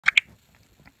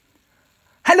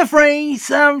Hello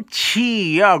friends, I'm Chi.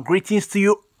 Yeah, greetings to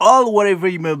you all wherever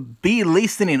you may be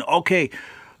listening. Okay,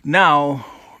 now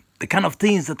the kind of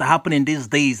things that are happening these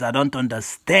days I don't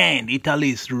understand.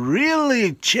 Italy is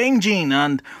really changing,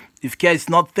 and if care is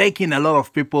not taken, a lot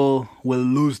of people will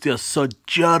lose their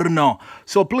sojourno.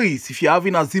 So please, if you're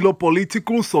having asilo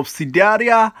politico,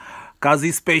 subsidiaria, casi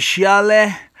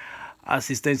speciale,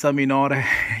 assistenza minore,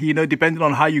 depending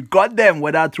on how you got them,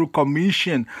 whether through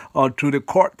commission or through the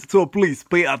court. So please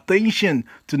pay attention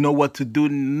to know what to do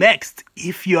next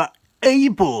if you are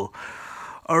able.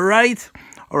 All right,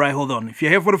 hold on. If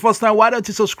you're here for the first time, why don't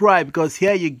you subscribe? Because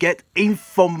here you get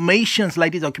informations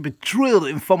like this. I'll keep it thrilled,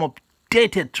 inform,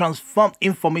 updated, transformed.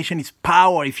 Information is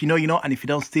power. If you know, you know, and if you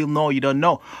don't still know, you don't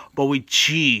know. But with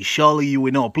Chi, surely you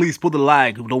will know. Please put the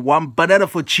like, the one banana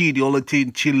for Chi, the only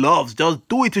thing Chi loves. Just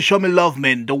do it to show me love,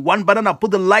 man. The one banana,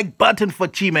 put the like button for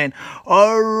Chi, man.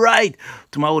 All right.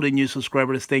 To my other new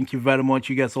subscribers, thank you very much.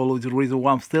 You guys are always the reason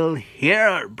why I'm still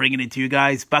here, bringing it to you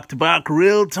guys back to back,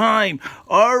 real time.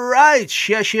 All right.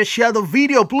 Share the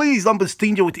video, please. Don't be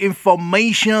stingy with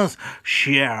informations.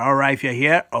 Share. All right. If you're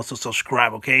here, also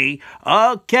subscribe, okay?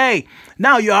 Okay.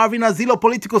 Now you're having asilo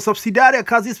politico subsidiaria,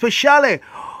 casi speciale.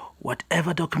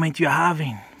 Whatever document you're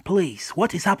having, please,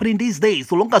 what is happening these days,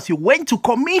 so long as you went to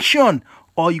commission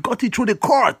or you got it through the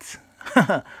court,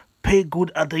 pay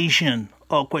good attention.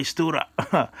 Or questura.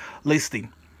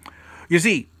 Listen. You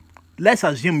see, let's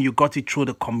assume you got it through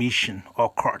the commission or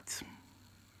court.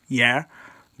 Yeah?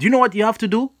 Do you know what you have to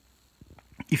do?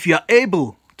 If you are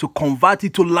able to convert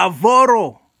it to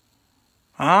lavoro,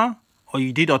 or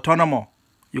you did autonomo,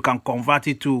 you can convert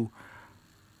it to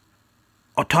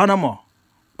autonomo.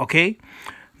 Okay?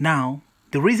 Now,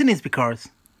 the reason is because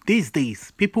these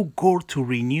days people go to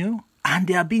renew and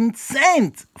they are being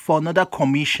sent for another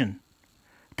commission.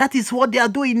 That is what they are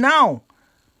doing now.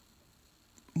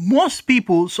 Most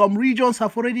people, some regions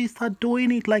have already started doing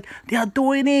it. Like, they are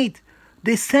doing it.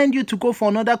 They send you to go for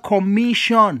another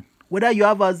commission. Whether you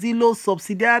have asilo,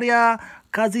 subsidiaria,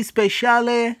 casi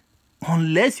speciale.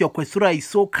 Unless your questura is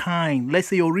so kind. Let's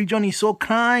say your region is so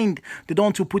kind. They don't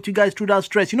want to put you guys through that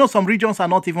stress. You know, some regions are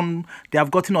not even, they have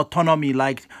gotten autonomy.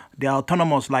 Like, they are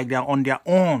autonomous, like they are on their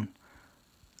own.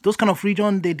 Those kind of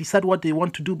regions, they decide what they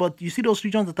want to do. But you see those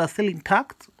regions that are still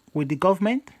intact with the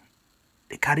government,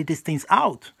 they carry these things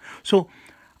out. So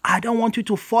I don't want you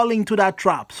to fall into that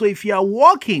trap. So if you are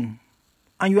working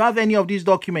and you have any of these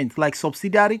documents, like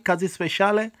subsidiary, casi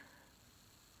speciale,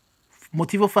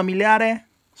 motivo familiare,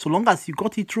 so long as you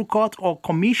got it through court or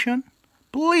commission,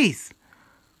 please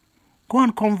go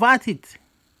and convert it.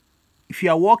 If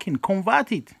you are working,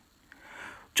 convert it.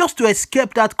 Just to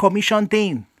escape that commission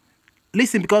thing.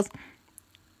 Listen, because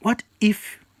what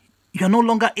if you're no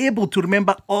longer able to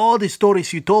remember all the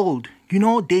stories you told? You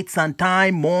know, dates and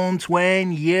time, months,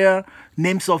 when, year,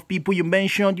 names of people you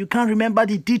mentioned. You can't remember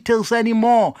the details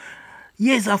anymore.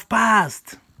 Years have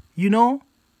passed, you know.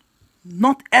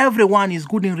 Not everyone is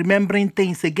good in remembering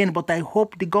things again, but I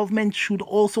hope the government should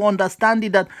also understand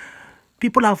it that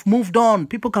people have moved on.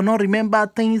 People cannot remember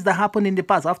things that happened in the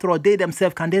past. After all, they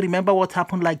themselves, can they remember what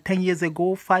happened like 10 years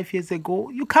ago, 5 years ago?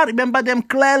 You can't remember them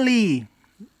clearly.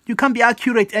 You can't be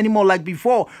accurate anymore like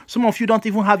before. Some of you don't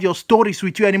even have your stories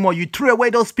with you anymore. You threw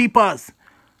away those papers.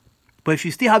 But if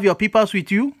you still have your papers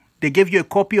with you, they gave you a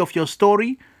copy of your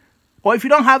story. Or if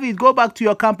you don't have it, go back to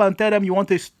your camp and tell them you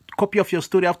want a copy of your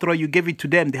story. After all, you gave it to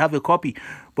them. They have a copy.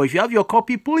 But if you have your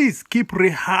copy, please keep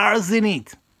rehearsing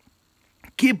it.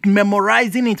 Keep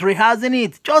memorizing it, rehearsing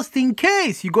it, just in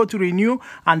case you go to renew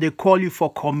and they call you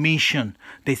for commission.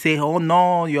 They say, oh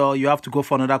no, you have to go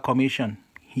for another commission.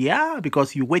 Yeah,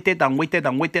 because you waited and waited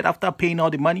and waited after paying all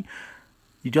the money.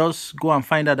 You just go and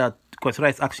find out that questura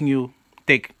is asking you,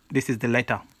 this is the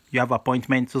letter. You have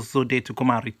appointment so day to come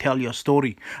and retell your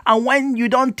story. And when you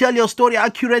don't tell your story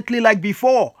accurately like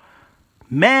before,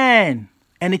 man,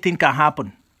 anything can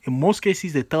happen. In most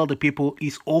cases, they tell the people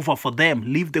it's over for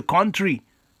them. Leave the country.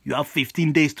 You have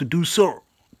 15 days to do so.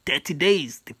 30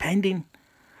 days, depending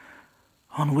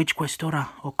on which questura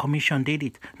or commission did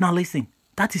it. Now listen,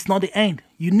 that is not the end.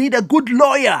 You need a good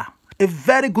lawyer. A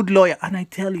very good lawyer. And I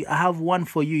tell you, I have one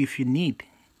for you if you need.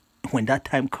 When that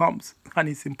time comes. And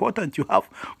it's important you have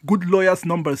good lawyers'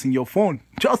 numbers in your phone.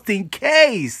 Just in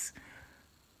case.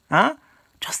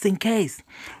 Just in case.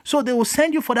 So they will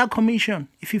send you for that commission.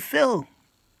 If you fail,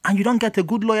 and you don't get a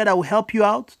good lawyer that will help you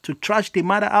out to trash the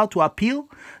matter out, to appeal,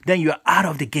 then you're out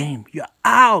of the game. You're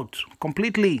out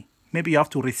completely. Maybe you have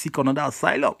to seek another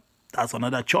asylum. That's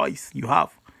another choice you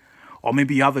have. Or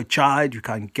maybe you have a child, you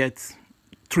can get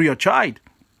through your child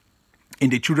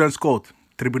in the children's court,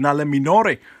 Tribunale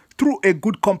Minore, through a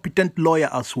good competent lawyer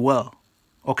as well.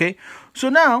 Okay? So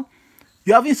now,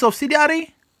 you're having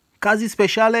subsidiary, quasi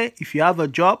speciale. If you have a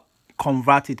job,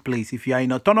 convert it, please. If you are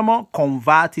in autonomous,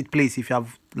 convert it, please. If you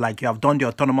have done the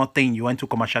autonomous thing, you went to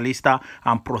commercialista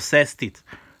and processed it,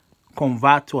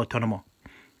 convert to autonomous.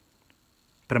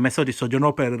 Permesso di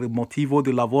soggiorno per motivo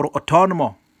di lavoro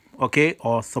autonomo, okay,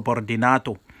 or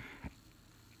subordinato.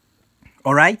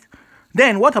 All right?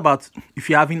 Then what about if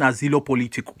you're having asilo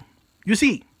politico? You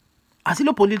see,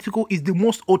 asilo politico is the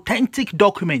most authentic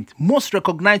document, most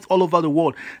recognized all over the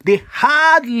world. They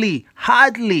hardly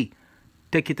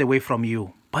take it away from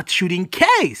you. But should in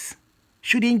case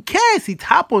it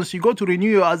happens, you go to renew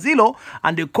your asilo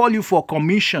and they call you for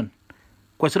commission.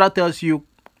 Questora tells you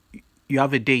you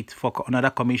have a date for another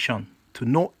commission to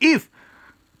know if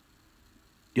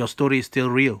your story is still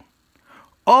real.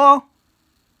 Or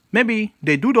maybe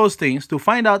they do those things to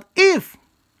find out if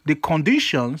the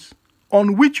conditions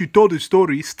on which you told the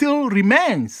story still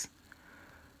remains.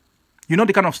 You know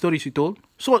the kind of stories you told?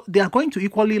 So they are going to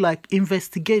equally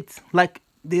investigate,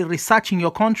 they research in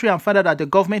your country and find out that the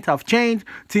government have changed,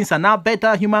 things are now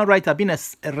better, human rights have been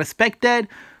respected.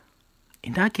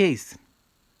 In that case,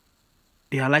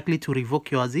 they are likely to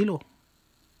revoke your asilo,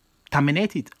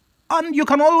 terminate it. And you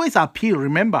can always appeal,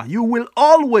 remember, you will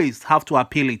always have to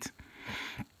appeal it.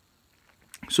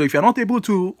 So if you're not able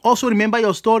to also remember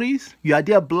your stories, you are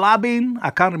there blabbing,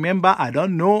 I can't remember, I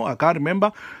don't know, I can't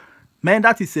remember. Man,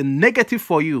 that is a negative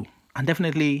for you. And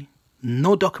definitely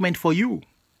no document for you.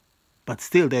 But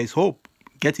still, there is hope.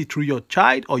 Get it through your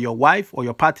child or your wife or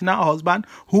your partner or husband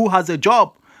who has a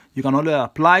job. You can always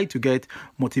apply to get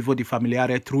motivo di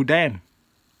familiare through them.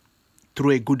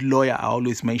 Through a good lawyer, I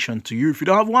always mention to you. If you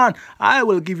don't have one, I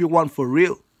will give you one for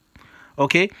real.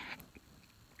 Okay?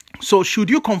 So should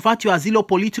you convert your asilo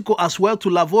politico as well to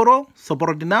lavoro,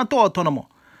 subordinato, or autonomo?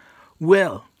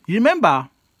 Well, remember,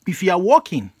 if you are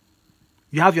working,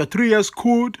 you have your 3 years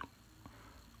code,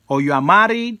 or you are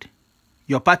married,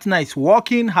 your partner is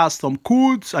working, has some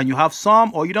codes, and you have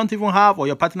some, or you don't even have, or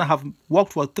your partner have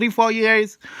worked for 3-4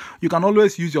 years, you can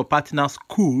always use your partner's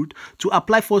code to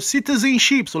apply for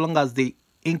citizenship so long as the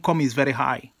income is very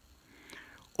high.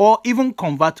 Or even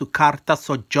convert to carta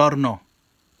soggiorno.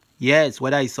 Yes,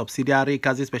 whether it's subsidiary,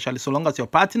 quasi speciale, so long as your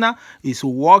partner is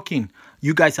working,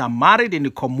 you guys are married in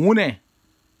the comune,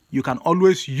 you can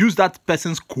always use that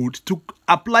person's code to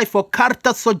apply for carta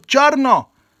soggiorno.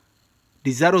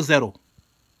 The 00.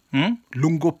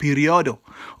 Lungo periodo.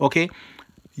 Okay?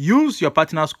 Use your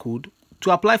partner's code to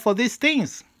apply for these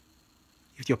things.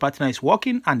 If your partner is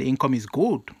working and the income is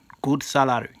good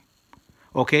salary.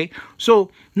 Okay?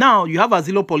 So now you have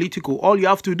asilo politico. All you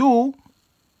have to do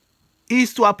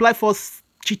is to apply for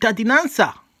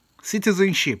cittadinanza,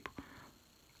 citizenship.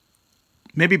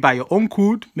 Maybe by your own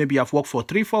code, maybe you have worked for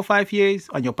 3, 4, 5 years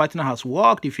and your partner has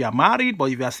worked. If you are married,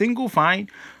 but if you are single, fine.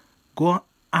 Go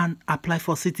and apply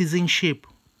for citizenship.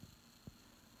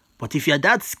 But if you're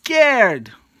that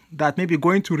scared that maybe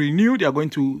going to renew, they are going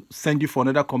to send you for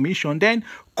another commission, then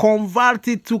convert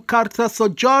it to carta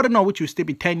soggiorno, which will still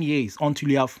be 10 years until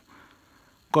you have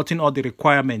gotten all the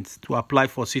requirements to apply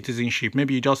for citizenship.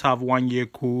 Maybe you just have 1 year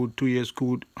code, 2 years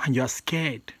code, and you're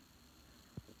scared.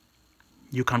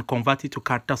 You can convert it to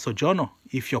carta soggiorno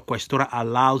if your questora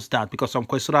allows that, because some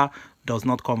questora does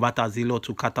not convert asilo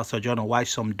to carta soggiorno, while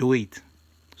some do it.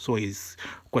 So it's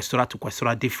questora to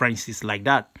questora differences like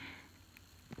that.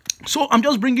 So I'm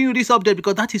just bringing you this update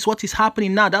because that is what is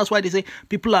happening now. That's why they say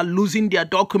people are losing their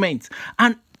documents.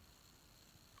 And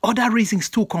other reasons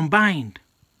too combined.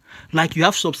 Like you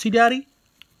have subsidiary,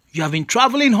 you have been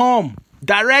traveling home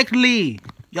directly.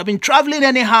 You have been traveling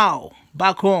anyhow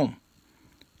back home.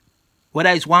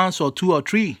 Whether it's once or 2 or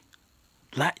 3.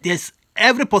 Like there's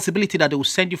every possibility that they will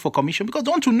send you for commission, because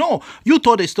don't you know, you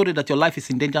told a story that your life is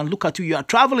in danger and look at you, you are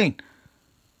traveling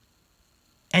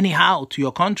anyhow to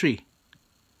your country.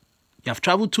 You have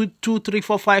traveled 2, 3,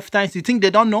 4, 5 times. You think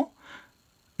they don't know?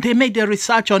 They make their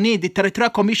research on it. The Territorial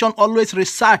Commission always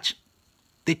research.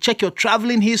 They check your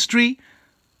traveling history.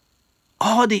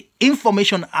 All the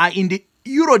information are in the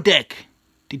Eurodeck,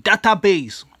 the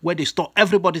database where they store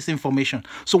everybody's information.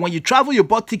 So when you travel, you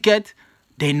bought ticket,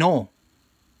 they know.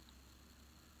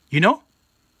 You know?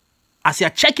 As you're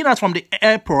checking out from the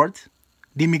airport,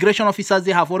 the immigration officers,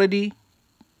 they have already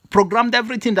programmed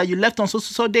everything that you left on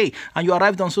so day and you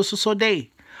arrived on so day.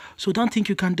 So don't think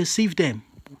you can deceive them.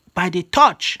 By the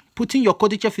touch, putting your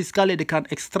codice fiscale, they can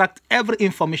extract every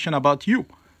information about you.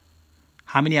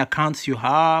 How many accounts you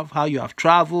have, how you have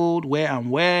traveled, where and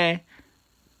where.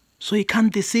 So you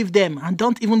can't deceive them, and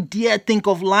don't even dare think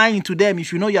of lying to them.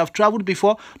 If you know you have traveled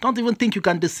before, don't even think you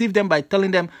can deceive them by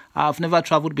telling them, I've never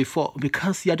traveled before,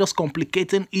 because you're just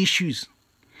complicating issues.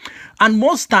 And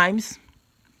most times,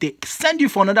 they send you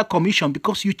for another commission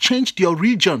because you changed your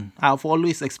region. I've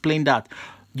always explained that.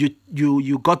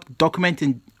 You got document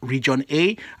in region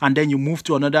A, and then you move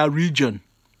to another region.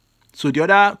 So the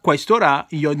other questora,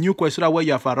 in your new questora where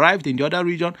you have arrived in the other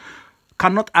region,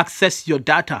 cannot access your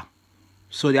data.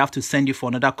 So they have to send you for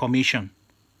another commission.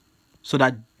 So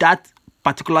that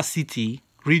particular city,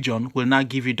 region, will not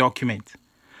give you document.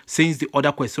 Since the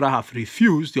other questora have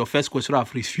refused, your first questora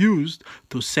have refused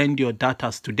to send your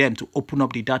data to them, to open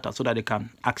up the data so that they can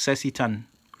access it and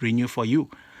renew for you.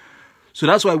 So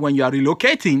that's why when you are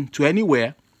relocating to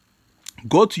anywhere,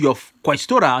 go to your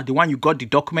questora, the one you got the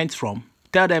documents from,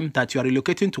 tell them that you are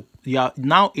relocating to, you are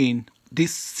now in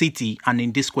this city and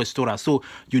in this questora. So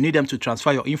you need them to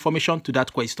transfer your information to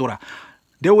that questora.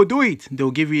 They will do it. They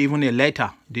will give you even a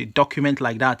letter, the document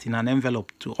like that in an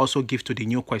envelope to also give to the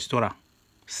new questora,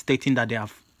 stating that they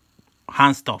have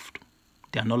hand-stuffed.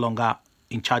 They are no longer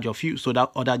in charge of you. So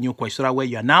that other new questora where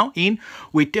you are now in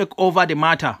will take over the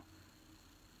matter.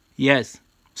 Yes.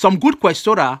 Some good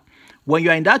questora, when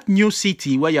you are in that new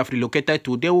city where you have relocated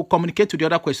to, they will communicate to the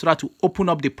other questora to open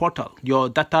up the portal, your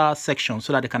data section,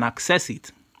 so that they can access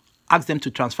it. Ask them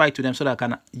to transfer it to them so that they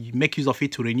can make use of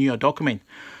it to renew your document.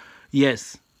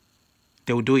 Yes,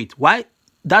 they will do it. Why?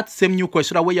 That same new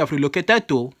questora where you have relocated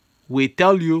to will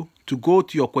tell you to go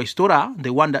to your questora,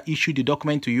 the one that issued the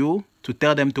document to you, to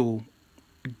tell them to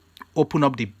open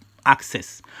up the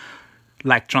access,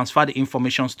 like transfer the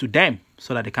information to them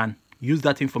so that they can use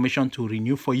that information to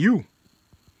renew for you.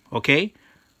 Okay?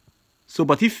 So,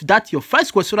 but if that your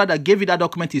first questora that gave you that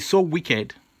document is so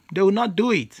wicked, they will not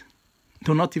do it.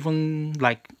 They will not even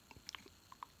like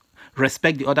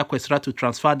respect the other questora to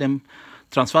transfer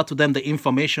to them the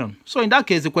information. So in that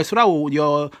case, the questora will,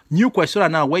 your new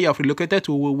questora now where you have relocated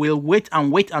to will wait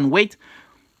and wait and wait.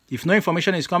 If no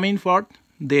information is coming forth,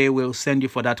 they will send you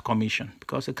for that commission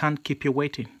because they can't keep you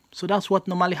waiting. So that's what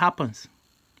normally happens.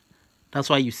 That's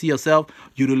why you see yourself,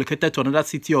 you relocated to another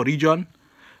city or region.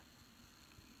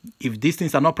 If these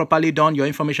things are not properly done, your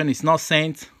information is not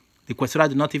sent, the questora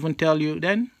did not even tell you,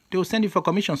 then they will send you for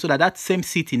commission so that same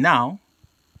city now,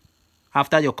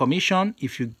 after your commission,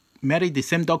 if you marry the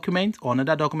same document or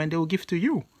another document, they will give to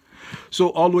you. So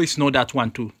always know that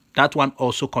one too. That one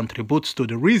also contributes to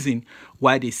the reason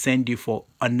why they send you for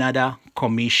another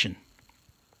commission.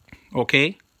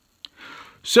 Okay?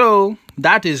 So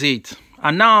that is it.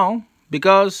 And now,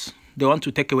 because they want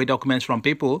to take away documents from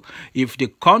people, if the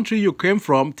country you came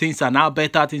from, things are now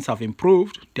better, things have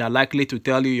improved, they are likely to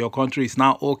tell you your country is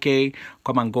now okay,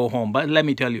 come and go home. But let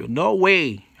me tell you, no way.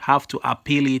 You have to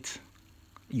appeal it.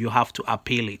 You have to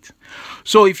appeal it.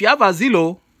 So if you have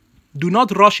Azilo, do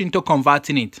not rush into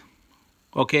converting it.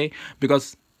 Okay?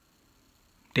 Because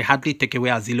they hardly take away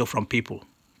Azilo from people.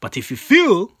 But if you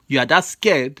feel you are that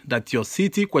scared that your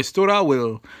city questora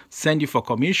will send you for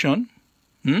commission,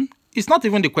 it's not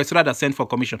even the questora that sent for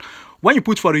commission. When you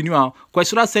put for renewal,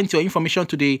 questora sent your information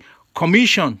to the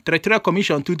commission, territorial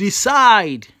commission, to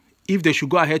decide if they should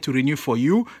go ahead to renew for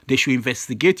you. They should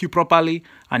investigate you properly.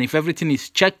 And if everything is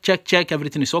check,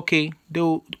 everything is okay,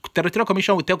 the territorial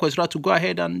commission will tell questora to go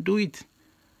ahead and do it.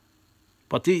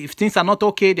 But if things are not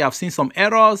okay, they have seen some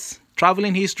errors,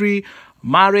 traveling history,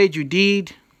 marriage you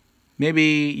did,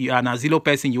 maybe you're an Azilo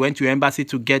person, you went to your embassy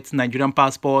to get Nigerian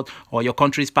passport or your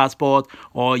country's passport,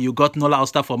 or you got Nola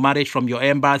Auster for marriage from your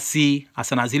embassy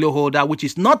as an Azilo holder, which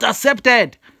is not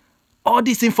accepted. All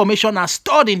this information are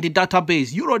stored in the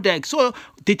database, Eurodex. So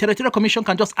the Territorial Commission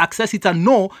can just access it and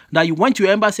know that you went to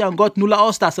your embassy and got Nola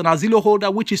Auster as an Azilo holder,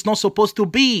 which is not supposed to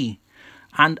be.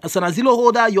 And as an Azilo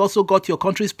holder, you also got your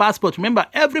country's passport. Remember,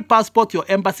 every passport your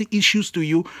embassy issues to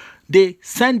you, they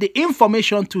send the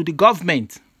information to the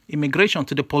government, immigration,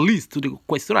 to the police, to the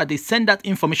questora. They send that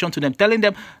information to them, telling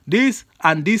them this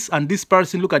and this and this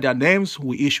person, look at their names,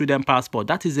 we issue them passport.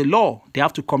 That is a law. They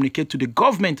have to communicate to the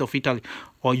government of Italy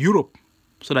or Europe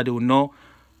so that they will know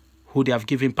who they have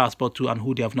given passport to and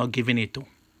who they have not given it to.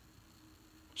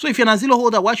 So if you're an Azilo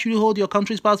holder, why should you hold your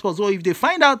country's passport? So if they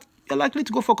find out, you're likely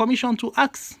to go for commission to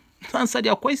answer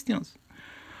their questions.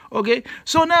 Okay,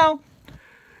 so now,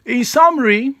 in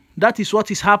summary, that is what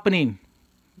is happening.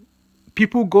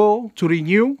 People go to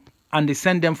renew and they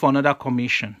send them for another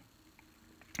commission.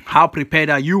 How prepared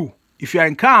are you? If you are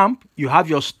in camp, you have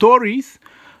your stories,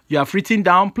 you have written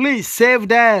down, please save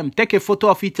them. Take a photo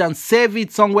of it and save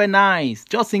it somewhere nice,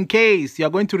 just in case you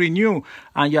are going to renew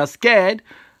and you are scared.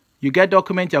 You get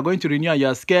document, you are going to renew and you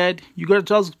are scared. You got to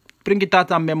just bring it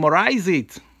out and memorize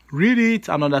it. Read it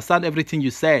and understand everything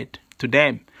you said to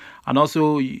them. And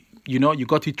also, you know, you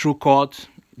got it through court.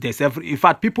 In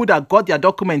fact, people that got their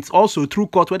documents also through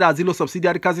court, whether asilo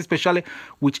subsidiary case, especially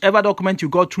whichever document you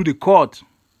got through the court,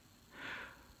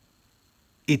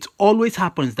 it always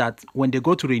happens that when they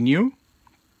go to renew,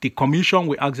 the commission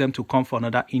will ask them to come for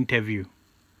another interview.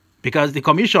 Because the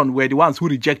commission were the ones who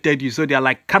rejected you. So they are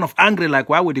like kind of angry, like,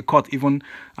 why would the court even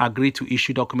agree to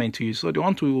issue document to you? So they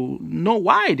want to know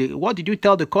why. What did you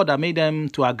tell the court that made them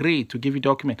to agree to give you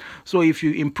document? So if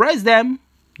you impress them,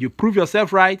 you prove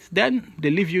yourself right, then they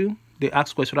leave you. They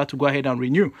ask Questura to go ahead and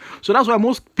renew. So that's why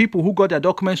most people who got their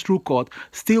documents through court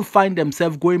still find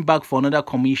themselves going back for another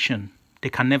commission. They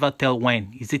can never tell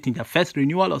when. Is it in the first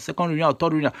renewal or second renewal or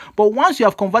third renewal? But once you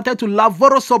have converted to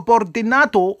lavoro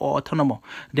subordinato or autonomo,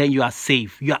 then you are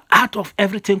safe. You are out of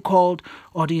everything called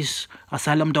all these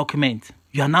asylum documents.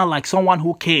 You are now like someone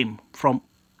who came from,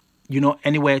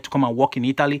 anywhere to come and work in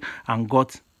Italy and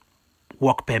got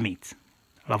work permit.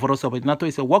 Lavoro subordinato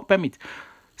is a work permit.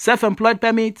 Self-employed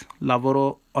permit,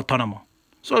 lavoro autonomo.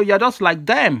 So you're just like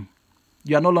them.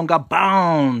 You are no longer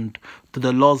bound to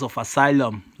the laws of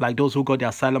asylum, like those who got the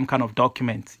asylum kind of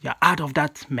documents. You're out of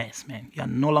that mess, man. You're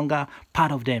no longer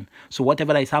part of them. So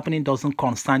whatever that is happening doesn't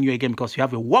concern you again because you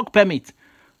have a work permit.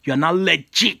 You are now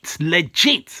legit.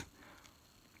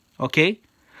 Okay?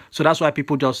 So that's why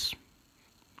people just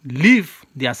leave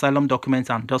the asylum documents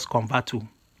and just convert to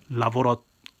lavoro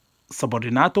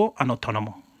subordinato and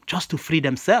autonomo, just to free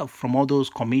themselves from all those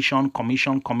commission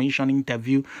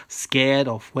interview, scared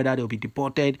of whether they'll be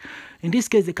deported. In this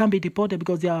case, they can't be deported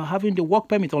because they are having the work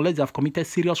permit unless they have committed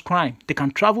serious crime. They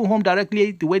can travel home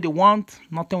directly the way they want.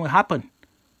 Nothing will happen.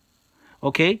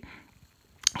 Okay?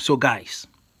 So guys,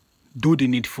 do the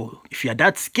needful. If you are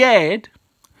that scared,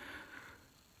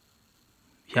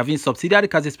 you're having subsidiary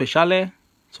case especially,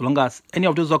 so long as any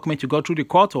of those documents you go through the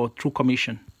court or through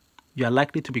commission, you are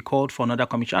likely to be called for another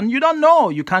commission. And you don't know.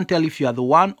 You can't tell if you are the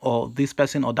one or this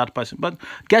person or that person. But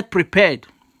get prepared.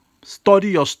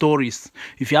 Study your stories.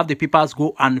 If you have the papers,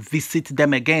 go and visit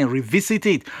them again. Revisit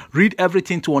it. Read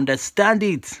everything to understand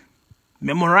it.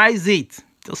 Memorize it.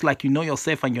 Just like you know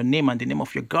yourself and your name and the name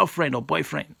of your girlfriend or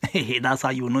boyfriend. That's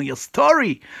how you know your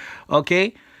story.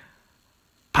 Okay?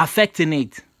 Perfecting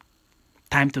it.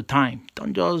 Time to time.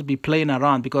 Don't just be playing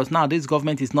around because now this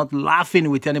government is not laughing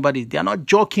with anybody. They are not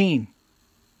joking.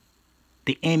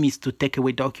 The aim is to take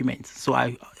away documents. So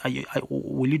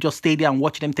will you just stay there and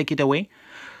watch them take it away?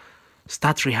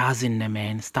 Start rehearsing them,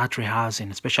 man. Start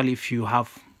rehearsing, especially if you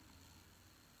have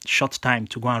short time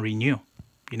to go and renew.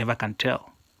 You never can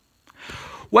tell.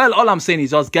 Well, all I'm saying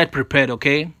is just get prepared,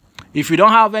 okay? If you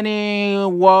don't have any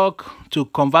work to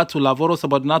convert to lavoro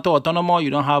subordinato autonomo, you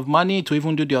don't have money to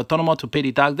even do the autonomo to pay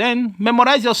the tax, then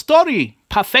memorize your story.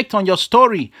 Perfect on your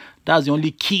story. That's the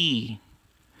only key.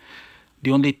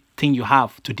 The only thing you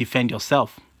have to defend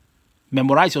yourself.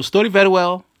 Memorize your story very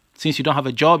well. Since you don't have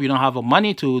a job, you don't have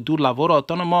money to do lavoro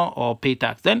autonomo or pay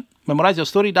tax, then memorize your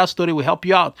story. That story will help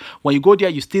you out. When you go there,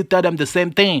 you still tell them the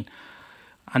same thing.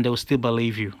 And they will still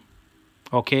believe you.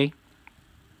 Okay?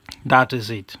 That is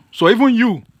it. So even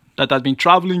you that has been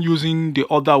traveling using the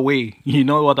other way, you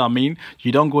know what I mean?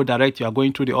 You don't go direct, you are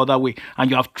going through the other way.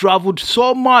 And you have traveled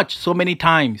so many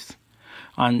times.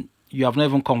 And you have not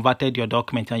even converted your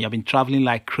document and you have been traveling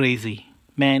like crazy.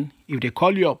 Man, if they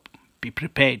call you up, be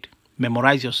prepared.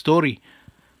 Memorize your story.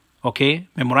 Okay?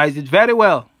 Memorize it very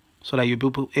well so that you'll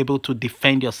be able to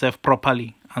defend yourself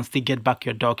properly and still get back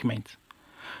your document.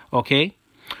 Okay?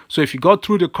 So if you go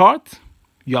through the court,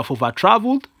 you have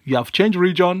over-traveled, you have changed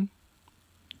region,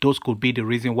 those could be the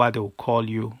reason why they will call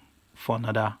you for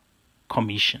another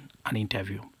commission, an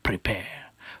interview. Prepare.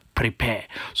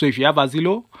 So if you have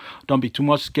asilo, don't be too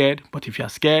much scared. But if you are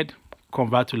scared,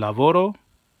 convert to lavoro.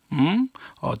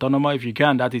 Autonomo if you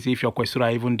can. That is if your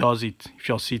questura even does it. If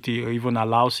your city even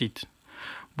allows it.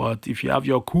 But if you have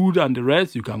your CUD and the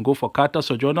rest, you can go for carta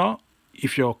sojourner.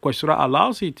 If your questura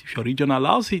allows it. If your region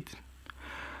allows it.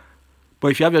 But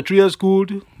if you have your 3 years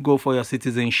CUD, go for your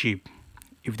citizenship.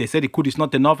 If they say the CUD is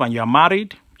not enough and you are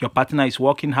married, your partner is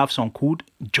working, have some CUD,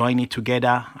 join it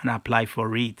together and apply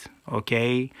for it.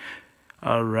 Okay?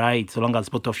 All right. So long as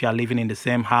both of you are living in the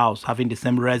same house, having the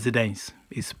same residence,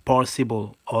 it's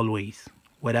possible always.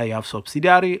 Whether you have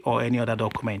subsidiary or any other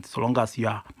document. So long as you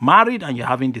are married and you're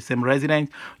having the same residence,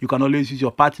 you can always use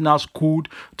your partner's CUD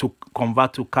to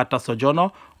convert to carta sojourner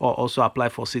or also apply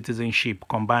for citizenship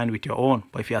combined with your own.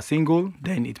 But if you are single,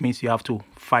 then it means you have to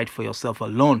fight for yourself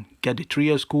alone. Get the 3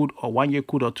 years CUD or 1 year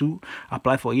CUD or 2.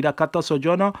 Apply for either carta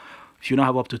sojourner if you don't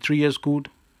have up to 3 years CUD.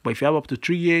 But if you have up to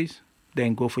 3 years,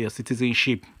 then go for your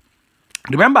citizenship.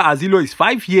 Remember, asilo is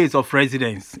 5 years of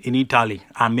residence in Italy,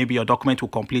 and maybe your document will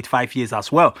complete 5 years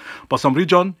as well. But some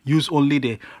region use only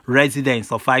the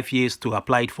residence of 5 years to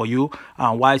apply it for you,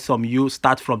 and while some you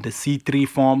start from the C3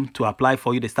 form to apply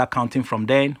for you, they start counting from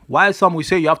then. While some will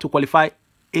say you have to qualify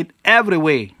in every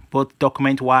way, both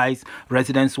document-wise,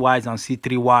 residence-wise, and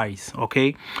C3-wise,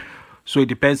 okay? So it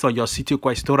depends on your city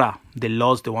questora, the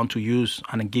laws they want to use,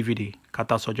 and give you the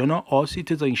carta soggiorno or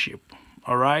citizenship,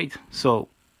 all right? So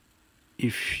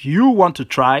if you want to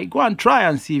try, go and try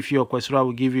and see if your questora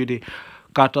will give you the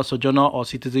carta soggiorno or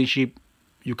citizenship.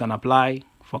 You can apply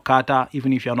for carta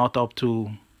even if you're not up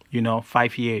to,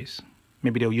 5 years.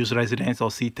 Maybe they'll use residence or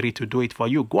C3 to do it for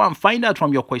you. Go and find out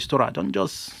from your questora. Don't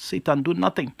just sit and do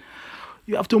nothing.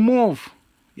 You have to move.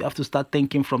 You have to start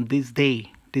thinking from this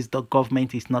day. The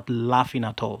government is not laughing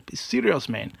at all. Be serious,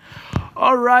 man.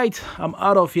 All right, I'm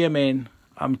out of here, man.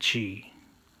 I'm Chi.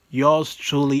 Yours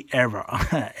truly ever,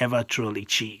 ever truly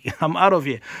Chi. I'm out of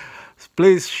here.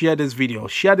 Please share this video.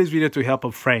 Share this video to help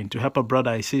a friend, to help a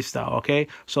brother, a sister, okay?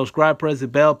 Subscribe, press the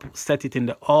bell, set it in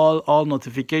the all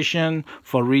notification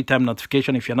for real-time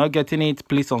notification. If you're not getting it,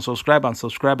 please unsubscribe and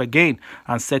subscribe again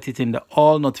and set it in the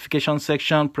all notification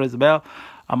section. Press the bell.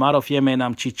 I'm out of here, man.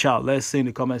 I'm Chi. Ciao. Let's see in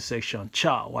the comment section.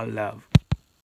 Ciao. One love.